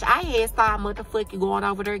 So, bitch, I had started motherfucking going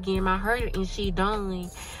over there getting my hair and she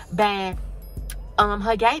done by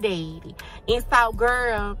her gay daddy. And so,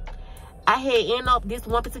 girl, I had ended up this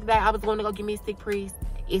one particular day, I was going to go get me a sick priest,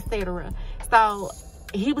 etc. So,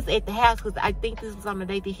 he was at the house because I think this was on the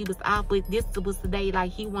day that he was out, but this was the day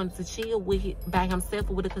like he wanted to chill with it by himself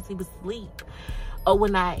or with it because he was asleep, or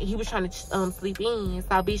when he was trying to sleep in.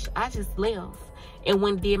 So, bitch, I just left and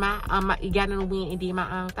went and did my got in the wind and did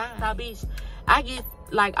my own thing. So, bitch, I get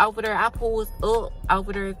like over there, I pulled up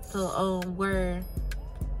over there to where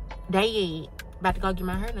they at, about to go get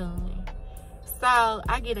my hair done. So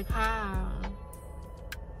I get a call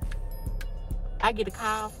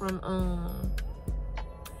from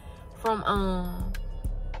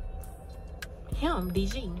him,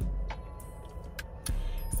 DG.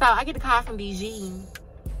 So I get a call from DG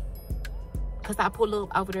because I pull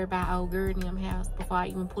up over there by old girl in them house before I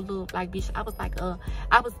even pull up. Like, bitch, I was like, I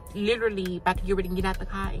was literally about to get ready and get out the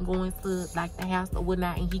car and go into like the house or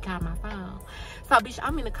whatnot, and he called my phone. So, bitch,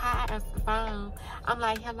 I'm in the car, I answer the phone. I'm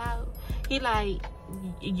like, hello. He like,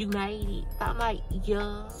 you made it. So I'm like,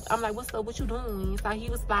 yeah. I'm like, what's up? What you doing? So he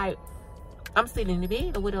was like, I'm sitting in the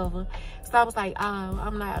bed or whatever. So I was like, oh,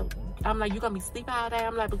 I'm like, you gonna be sleeping all day?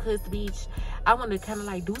 I'm like, because, bitch, I want to kind of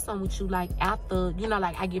like do something with you, like after, you know,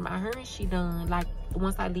 like I get my hair and shit done, like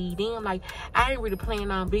once I leave them. Like, I ain't really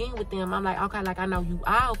planning on being with them. I'm like, okay, like I know you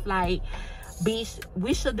off, like, bitch,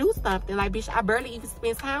 we should do something. Like, bitch, I barely even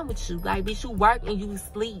spend time with you. Like, bitch, you work and you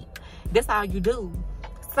sleep. That's all you do.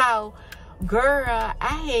 So, girl, I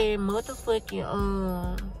had motherfucking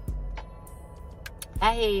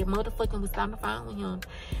was on the phone with him.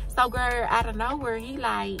 So, girl, out of nowhere, he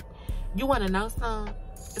like, you want to know something?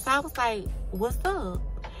 So I was like, what's up?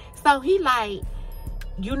 So he like,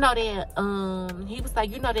 you know that, he was like,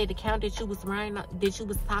 you know that account that you was running, that you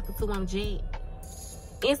was talking to on Jet.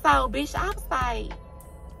 And so, bitch, I was like,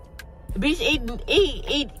 bitch,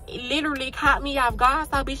 it literally caught me off guard.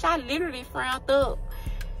 So, bitch, I literally frowned up.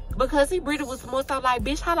 Because he really was more so like,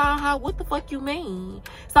 bitch, hold on, what the fuck you mean?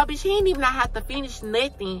 So, bitch, he didn't even have to finish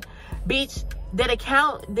nothing. Bitch, that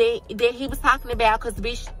account that he was talking about, because,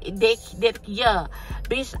 bitch, yeah.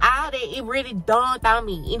 Bitch, all that, it really dawned on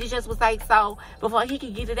me. And it just was like, so, before he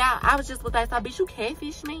could get it out, I was just like, so, bitch, you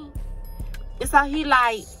catfish me? And so, he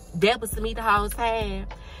like, that was to me the whole time.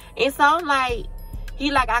 And so, I'm like,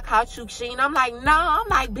 he like, I caught you cheating. I'm like, no. I'm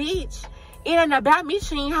like, bitch, it ain't about me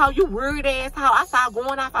cheating, how you weird ass, how I started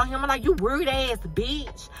going off on him. I'm like, you weird ass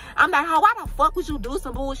bitch. I'm like, how, why the fuck would you do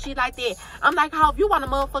some bullshit like that? I'm like, how, if you want to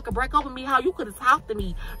motherfucker break up with me, how you could have talked to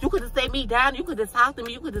me. You could have set me down. You could have talked to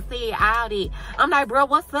me. You could have said all that. I'm like, bro,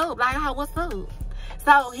 what's up? Like, how, what's up?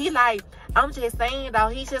 So he like, I'm just saying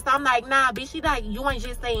though, I'm like, nah, bitch, he like, you ain't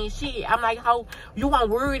just saying shit. I'm like, how, you want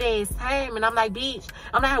weird ass time? And I'm like, bitch,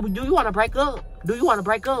 I'm like, how, do you want to break up? Do you want to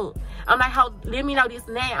break up? I'm like, how, let me know this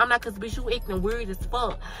and that. I'm like, cause bitch, you acting weird as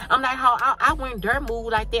fuck. I'm like, how, I went dirt move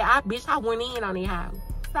like that. I went in on it, how.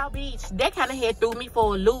 So, bitch, that kind of had threw me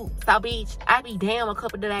for a loop. So, bitch, I be damn a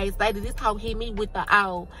couple of days later, this hoe hit me with the,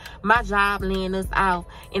 my job laying us off,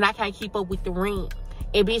 and I can't keep up with the rent.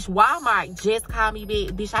 And, bitch, Walmart just called me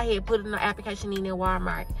back. Bitch, I had put an application in at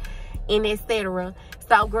Walmart and etc.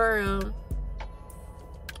 So, girl,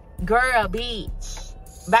 bitch,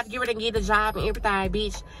 about to get ready to get a job and everything,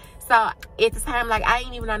 bitch. So, at the time, like, I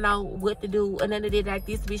ain't even know what to do. And then it like,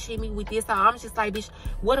 this bitch hit me with this. So, I'm just like, bitch,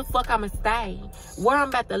 where the fuck I'ma stay? Where I'm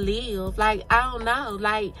about to live? Like, I don't know.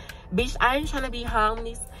 Like, bitch, I ain't trying to be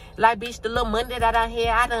homeless. Like, bitch, the little money that I done had,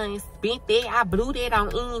 I done spent that. I blew that on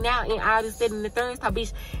in and out and all this, that, and the third. So,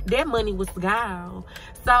 bitch, that money was gone.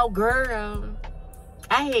 So, girl,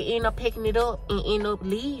 I had ended up picking it up and ended up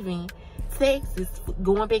leaving Texas,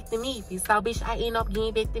 going back to Memphis. So, bitch, I ended up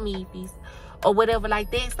getting back to Memphis or whatever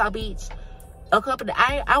like that. So, bitch, a couple of,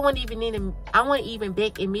 I wasn't even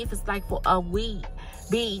back in Memphis like for a week.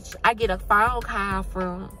 Bitch, I get a phone call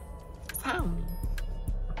from Tony.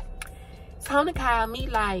 Tony called me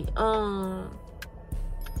like, I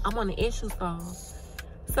want to issue something.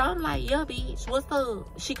 So I'm like, yeah, bitch, what's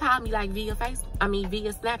up? She called me like via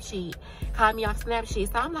Snapchat. Called me off Snapchat.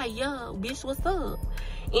 So I'm like, yeah, bitch, what's up?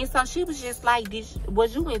 And so she was just like,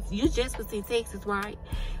 you just was in Texas, right?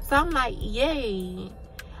 So I'm like, yay.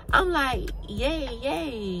 I'm like,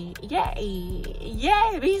 yay,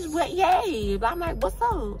 bitch, what, yay? But I'm like, what's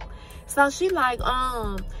up? So she like,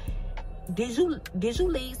 did you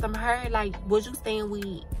leave some her? Like, was you staying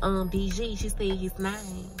with DG? She said his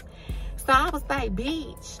name. So I was like,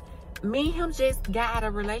 bitch, me and him just got out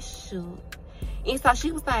of a relationship. And so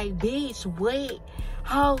she was like, bitch, what?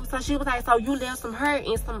 Oh, so she was like, so you left some her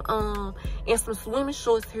and some swimming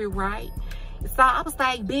shorts here, right? So I was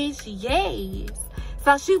like, bitch, yes.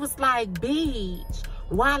 So she was like, bitch,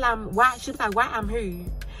 she was like, why I'm here?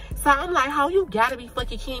 So I'm like, how you gotta be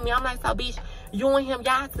fucking kidding me? I'm like, so bitch, you and him,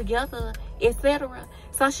 y'all together, etc.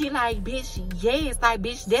 So she like, bitch, yes, like,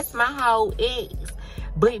 bitch, that's my whole ex.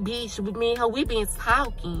 But bitch, me and her, we been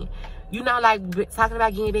talking, you know, like talking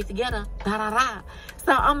about getting back together,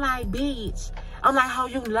 So I'm like, bitch, I'm like, how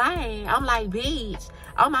you lying? I'm like, bitch,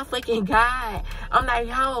 oh my fucking God. I'm like,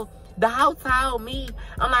 how the hoe told me.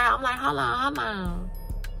 I'm like, hold on. I'm like,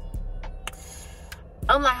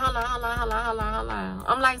 hold on.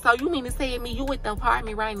 I'm like, so you mean to say me, you at the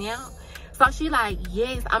apartment right now? So she like,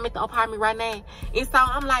 yes, I'm at the apartment right now. And so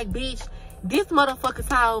I'm like, bitch, this motherfucker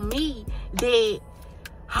told me that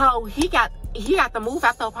how he got to move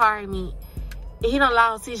out the apartment. He done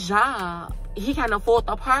lost his job. He can't afford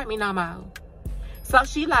the apartment no more. So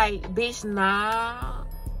she like, bitch, nah.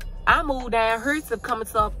 I moved down here to come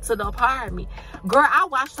to the apartment. Girl, I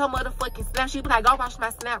watched her motherfucking snap. She be like, go watch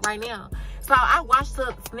my snap right now. So I watched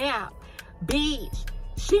her snap. Bitch,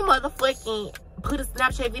 she motherfucking put a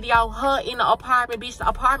Snapchat video of her in the apartment, bitch. The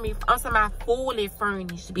apartment, I'm talking about fully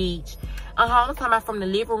furnished, bitch. I'm talking about from the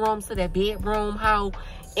living room to the bedroom, how,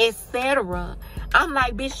 etc. I'm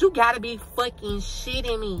like, bitch, you gotta be fucking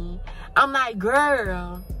shitting me. I'm like,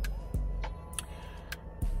 girl,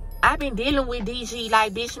 I've been dealing with DG,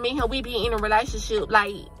 like, bitch, me and him, we be in a relationship,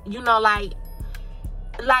 like, you know, like,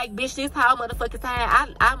 bitch, this whole motherfucking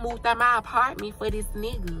time, I moved out my apartment for this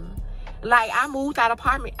nigga. Like, I moved out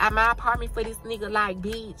my apartment for this nigga, like,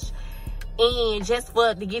 bitch. And just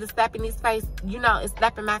to get a slap in his face, you know, a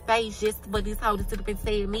slap in my face, just for this hoe to sit up and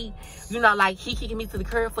say to me, you know, like, he kicking me to the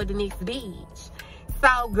curb for the next bitch.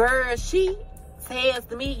 So, girl, she tells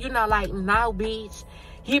me, you know, like, no, bitch.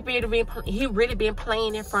 He really been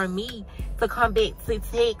planning for me to come back to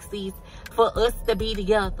Texas for us to be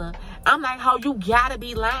together. I'm like, how you gotta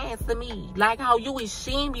be lying to me? Like, how you is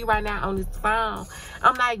shitting me right now on this phone?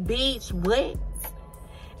 I'm like, bitch, what?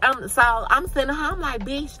 So I'm sitting her, I'm like,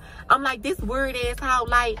 bitch, I'm like, this weird ass hoe,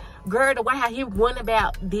 like, girl, the way how he went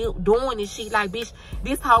about doing this shit, like, bitch,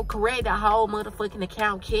 this hoe created a whole motherfucking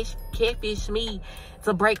account, catfish me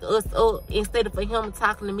to break us up, instead of for him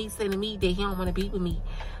talking to me, saying to me that he don't want to be with me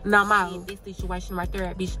no more. In this situation right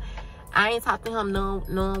there, bitch, I ain't talking to him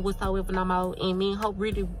none whatsoever no more. And me and her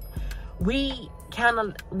really, we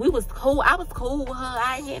was cool. I was cool with her.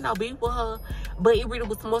 I ain't had no beef with her. But it really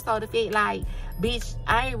was more so the fact, like, bitch,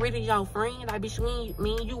 I ain't really your friend. Like, bitch,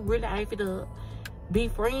 me and you really ain't finna be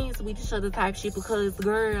friends with each other type shit. Because,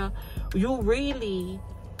 girl, you really,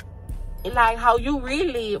 like, how you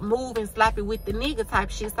really move and sloppy with the nigga type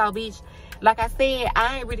shit. So, bitch, like I said,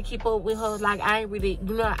 I ain't really keep up with her. Like, I ain't really,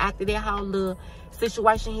 you know, after that whole little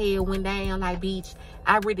situation here went down, like, bitch,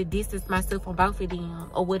 I really distanced myself from both of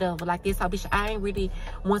them or whatever. Like, this, so, bitch, I ain't really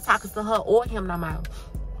want talking to her or him no more.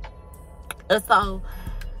 So,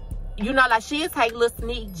 you know, like, she'll take little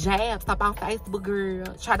sneak jabs up on Facebook, girl.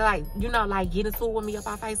 Try to, like, you know, like, get into it with me up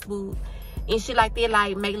on Facebook. And she like that,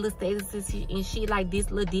 like, make little statuses. And she like this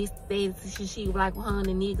status. She like with her and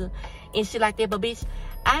the nigga. And she like that. But, bitch,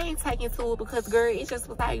 I ain't taking to it because, girl, it just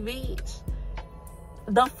was like, bitch,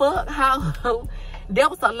 the fuck, how there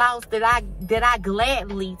was a loss that I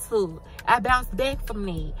gladly took. I bounced back from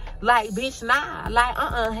that. Like, bitch, nah. Like,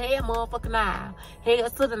 hell, motherfucker, nah. Hell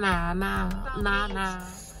to the nah.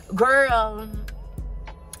 Girl,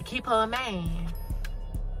 keep her a man.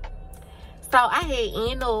 So I had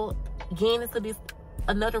ended up getting into this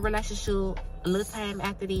another relationship a little time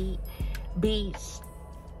after that. Bitch,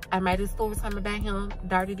 I made a story time about him.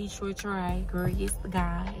 Dirty Detroit Try. Girl, yes,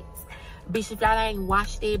 guys. Bitch, if y'all ain't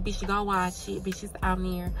watched it, bitch, go watch it. Bitch, it's out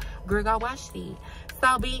there. Girl, go watch it. So,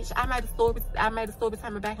 bitch, I made a story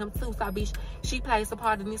time about him too. So, bitch, she plays a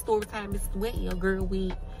part in this story time as well, girl,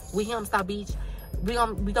 with him. So, bitch, we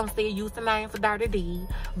gonna still use the name for Dirty D.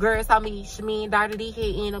 Girl, so me and Dirty D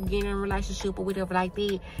had end up getting in a relationship or whatever like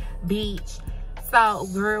that, bitch. So,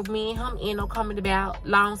 girl, me and him end up coming about.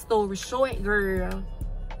 Long story short, girl,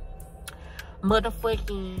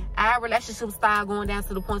 motherfucking our relationship started going down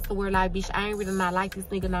to the point to where like, bitch, I ain't really not like this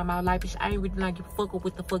nigga not my life, bitch. I ain't really not give a fuck with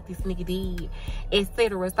what the fuck this nigga did,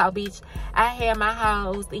 etc. So bitch, I had my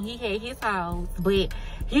house and he had his house, but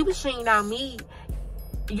he was cheating on me,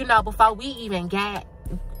 you know, before we even got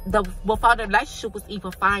before the relationship was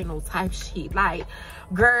even final type shit. Like,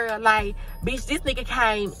 girl, like, bitch, this nigga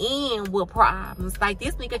came in with problems. Like,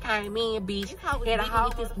 this nigga came in, bitch, had a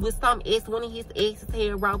house with some ex. One of his exes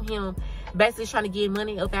had wrote him, basically trying to get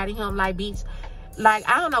money up out of him. Like, bitch, like,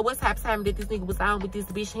 I don't know what type of time that this nigga was on with this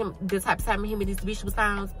bitch. The type of time him and this bitch was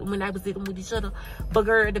on when they was dealing with each other. But,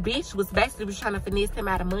 girl, the bitch was basically trying to finesse him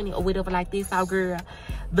out of money or whatever like this. So, girl,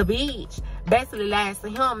 the bitch basically lied to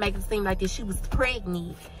him, making it seem like that she was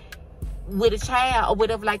pregnant with a child or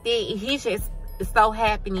whatever like that. He just so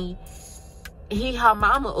happy he her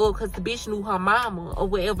mama up because the bitch knew her mama or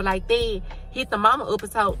whatever like that. Hit the mama up,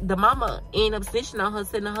 and so the mama ended up snitching on her,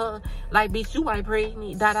 sending her like, bitch, you ain't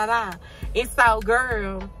pregnant, da da da. And so,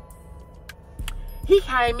 girl, he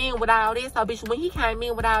came in with all this. So, bitch, when he came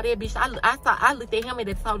in with all that, bitch, I looked at him at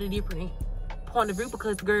a totally different point of view,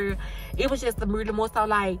 because, girl, it was just really more so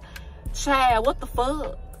like, child, what the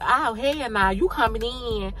fuck? Oh, hell nah, you coming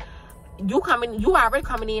in. You already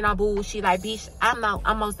coming in on bullshit. Like, bitch,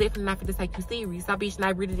 I'm most definitely not finna take you serious. So, bitch, and I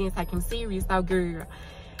really didn't take him serious. So, girl,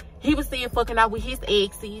 he was still fucking out with his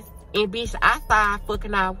exes. And, bitch, I started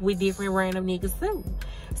fucking out with different random niggas, too.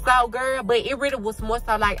 So, girl, but it really was more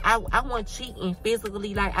so like, I wasn't cheating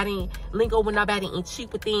physically. Like, I didn't link up with nobody and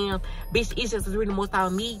cheat with them. Bitch, it just was really more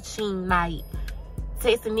so me cheating, like,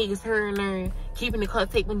 texting niggas here and there, keeping in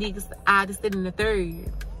contact with niggas, all this, that, and the third.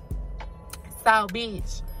 So,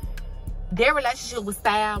 bitch, their relationship was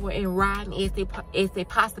sour and rotten as it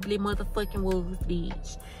possibly motherfucking was,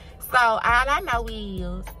 bitch. So, all I know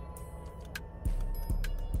is,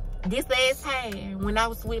 this last time, when I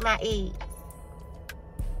was with my ex,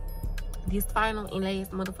 this final and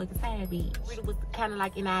last motherfucking time, bitch, it was kind of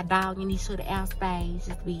like in our dogging each other out stages,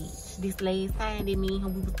 bitch. This last time that me and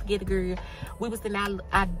him, we was together, girl, we was in our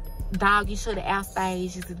dog each other out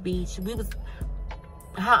stages, bitch. We was,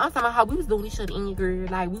 I'm talking about how we was doing each other in, girl.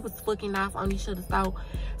 Like, we was fucking off on each other so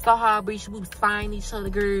hard, bitch. We was fighting each other,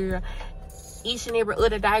 girl. Each and every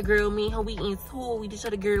other day, girl, me and her, we into it with each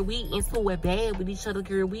other, girl. We into it bad with each other,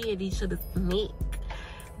 girl. We at each other's neck,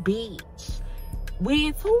 bitch. We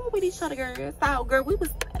into it with each other, girl. So, girl, we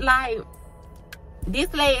was, like,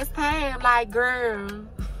 this last time, like, girl,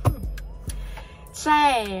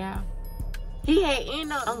 child, he had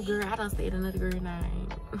ended up, girl, I done said another girl name.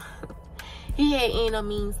 He had ended up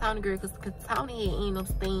meeting Tony, girl, because Tony had ended up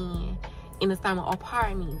staying in the same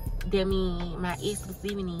apartment that me and my ex was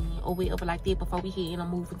living in or whatever like that before we had ended up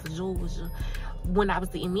moving to Georgia when I was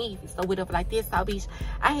in Memphis or whatever like that. So, bitch,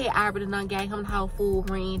 I had already done gave him the whole full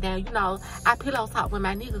ran down. You know, I pillow talk with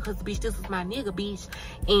my nigga because, bitch, this was my nigga, bitch.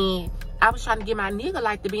 And I was trying to give my nigga,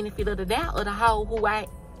 like, the benefit of the doubt of the whole who I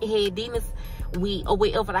had dinners with or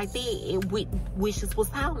whatever like that, with wishes was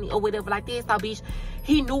Tony or whatever like that. So, bitch,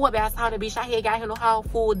 he knew about Tony, bitch. I had got him the whole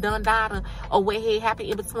full done data or what had happened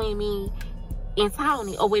in between me and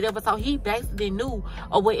Tony or whatever. So he basically knew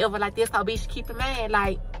or whatever like that. So, bitch, keep in mind,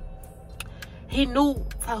 like, he knew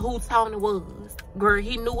who Tony was, girl.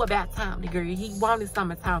 He knew about Tony, girl. He wanted some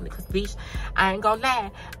of Tony, because, bitch, I ain't gonna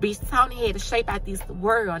lie, bitch, Tony had to shape out this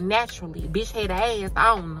world naturally. Bitch had an ass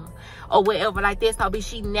on her or whatever like that. So, bitch,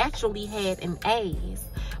 she naturally had an ass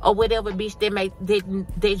or whatever, bitch,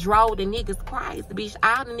 that drove the niggas crazy. Bitch,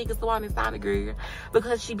 all the niggas wanted Tony, girl,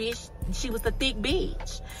 because she was a thick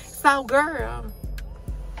bitch. So, girl,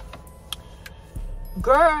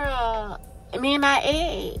 me and my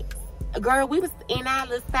ex, girl, we was in our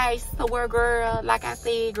little stage to where, girl, like I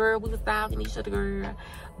said, girl, we was dogging each other, girl.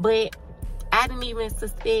 But I didn't even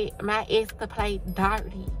suspect my ex to play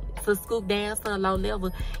dirty, to scoop down to a low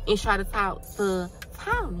level and try to talk to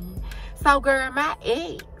Tony. So, girl, my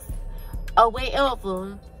ex, or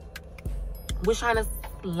whatever, was trying to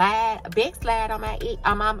backslide on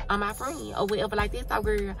my friend, or whatever like this. So,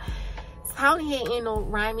 girl, Tony had ended up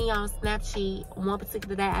writing me on Snapchat one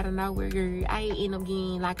particular day out of nowhere, girl. I had ended up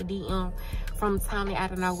getting like a DM from Tony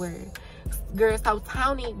out of nowhere. Girl, so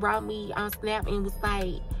Tony brought me on Snap and was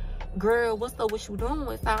like, girl, what's up, what you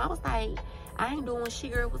doing? So I was like, I ain't doing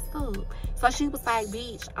shit, girl, what's up? So she was like,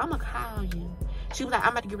 bitch, I'ma call you. She was like,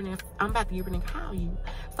 I'm about to get rid and call you.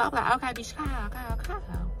 So I was like, okay, bitch, call.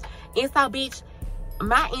 And so, bitch,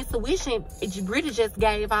 my intuition, it really just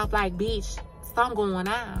gave off like, bitch, something going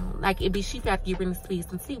on. Like, bitch, she got to get rid of space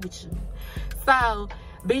and see with you. So,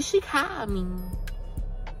 bitch, she called me.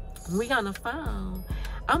 We on the phone.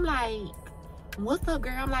 I'm like, what's up,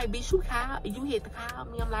 girl? I'm like, bitch, you had to call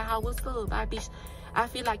me. I'm like, how, what's up? Like, bitch, I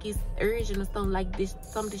feel like it's urgent or something like this,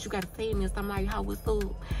 something that you gotta say to me. So I'm like, how, what's up?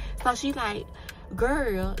 So she like,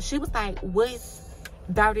 girl, she was like, what's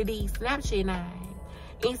Dirty D Snapchat name?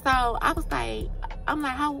 And so I was like, I'm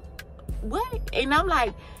like, how, what? And I'm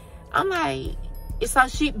like, so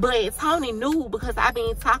but Tony knew because I've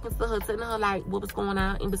been talking to her, telling her like what was going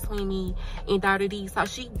on in between me and Dirty D. So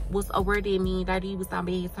she was aware that me and Dirty D was on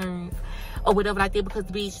bad terms or whatever like that, because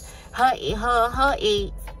bitch, her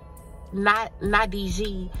ex, not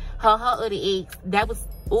DG, her other ex, that was,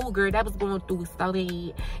 oh girl, that was going through so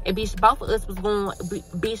bad. And bitch, both of us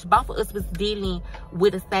was dealing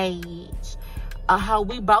with a stage. How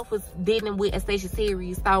we both was dealing with a stage of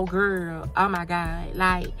series. So girl, oh my God,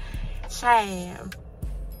 like, child.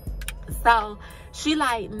 So she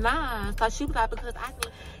like, nah. So she was like, because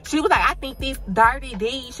I think this Dirty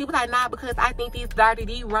D. She was like, nah, because I think this Dirty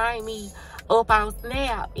D rang me up on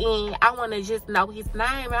Snap and I want to just know his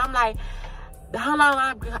name. And I'm like, hold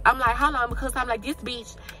on. Hold on, because I'm like, this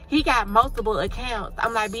bitch, he got multiple accounts.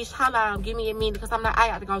 I'm like, bitch, hold on, give me a minute, because I'm like, I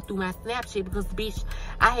got to go through my Snapchat, because bitch,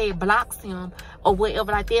 I had blocked him or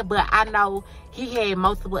whatever like that, but I know he had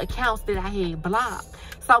multiple accounts that I had blocked.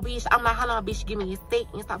 So bitch, I'm like, hold on, bitch, give me a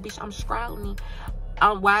second. So bitch, I'm scrolling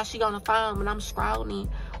while she on the phone, and I'm scrolling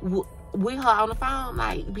with her on the phone,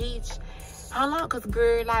 like, bitch, hold on, cause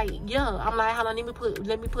girl, like, yeah, I'm like, hold on,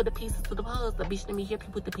 let me put the pieces to the puzzle, bitch. Let me help you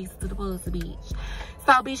put the pieces to the puzzle, bitch.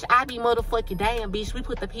 So bitch, I be motherfucking damn, bitch. We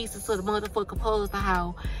put the pieces to the motherfucking puzzle,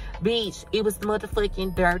 how, bitch, it was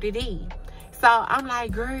motherfucking Dirty D. So I'm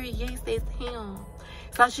like, girl, yes, that's him.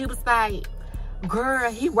 So she was like,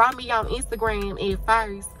 girl, he wrote me on Instagram at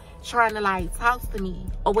first, trying to like talk to me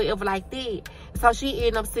or whatever like that. So she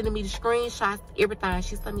ended up sending me the screenshots, everything.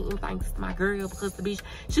 She sent me everything to my girl, because the bitch,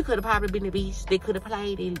 she could have probably been the bitch that could have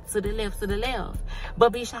played it to the left.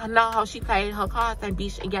 But bitch, I know how she played her cards, and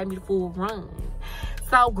bitch, and gave me the full run.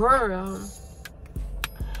 So girl,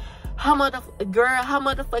 her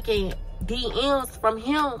motherfucking DMs from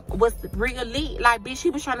him was real lit. Like, bitch, he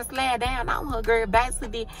was trying to slide down on her, girl.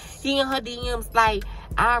 Basically, he and her DMs like,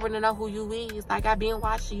 I already know who you is. Like, I been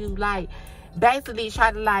watching you. Like, basically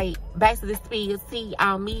try to like, basically spill tea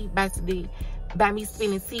on me, basically by me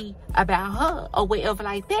spilling tea about her or whatever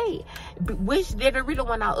like that. Which they don't really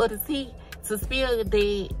want our other tea to spill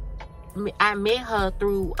that I met her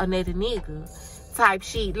through another nigga type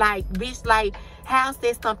shit. Like, bitch, like, how's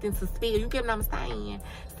that something to spill? You get what I'm saying?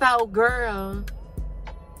 So girl,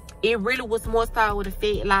 it really was more so with the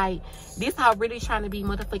fact like, this hoe really trying to be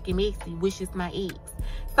motherfucking messy, which is my ex.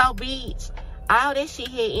 So bitch, all that shit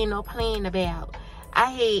had ended up playing about. I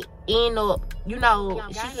had ended up, you know,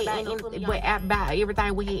 she had ended up about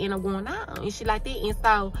everything we had ended up going on and shit like that. And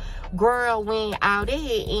so girl, when all that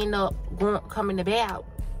had ended up coming about,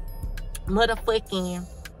 motherfucking,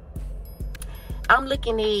 I'm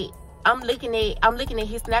looking at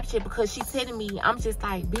his Snapchat, because she's telling me, I'm just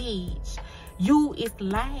like, bitch, you is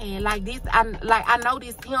lying. Like, this, I know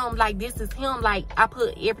this him, like, this is him. Like, I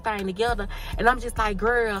put everything together, and I'm just like,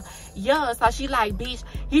 girl, yeah. So she like, bitch,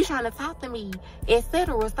 he trying to talk to me,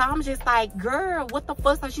 etc. So I'm just like, girl, what the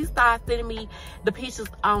fuck? So she started sending me the pictures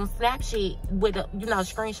on Snapchat with the, you know,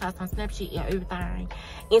 screenshots on Snapchat and everything.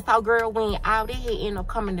 And so girl, when all that had ended up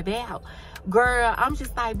coming about, girl, I'm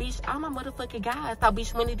just like, bitch, I'm a motherfucking guy. So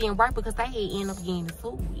bitch, when it didn't work, because they had ended up getting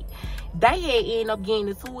into it. They had ended up getting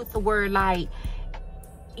into it to where, like,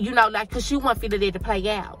 you know, like, cause she wasn't finna let it play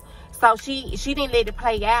out. So she didn't let it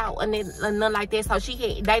play out and then nothing like that. So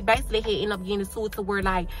they basically had ended up getting into it to where,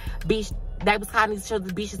 like, bitch, they was calling each other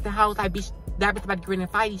bitches and hoes, like, bitch, they was about to get in and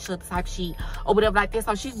fight each other type shit or whatever like that.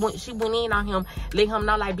 So she went in on him, let him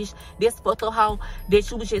know, like, bitch, this fucked up hoe that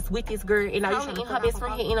she was just with this girl, and now and her best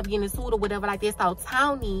friend had ended up getting into it or whatever like that. So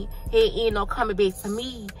Tony had ended up coming back to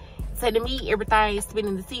me, telling me everything,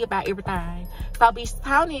 spilling the tea about everything. So bitch,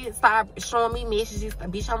 Tony started showing me messages.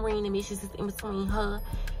 Bitch, I'm reading the messages in between her,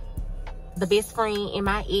 the best friend, and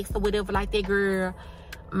my ex or whatever like that. Girl,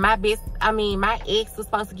 my ex was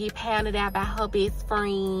supposed to get pounded out by her best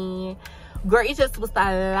friend. Girl, it just was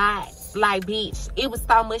a lot. Like, bitch, it was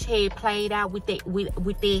so much had played out with that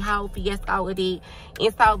whole fiasco with it.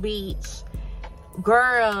 And so, bitch,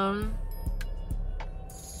 girl,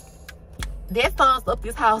 that sums up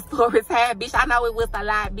this whole story time, bitch. I know it was a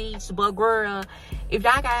lot, bitch, but girl, if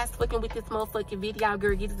y'all guys fucking with this motherfucking video,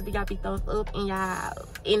 girl, get this video, be thumbs up, and y'all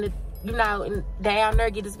in the, you know, and down there,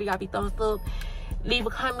 get this video, be thumbs up. Leave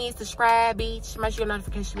a comment, subscribe, bitch. Make sure your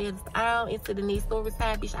notification bell is on. Into the next story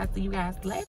time, bitch. I'll see you guys later.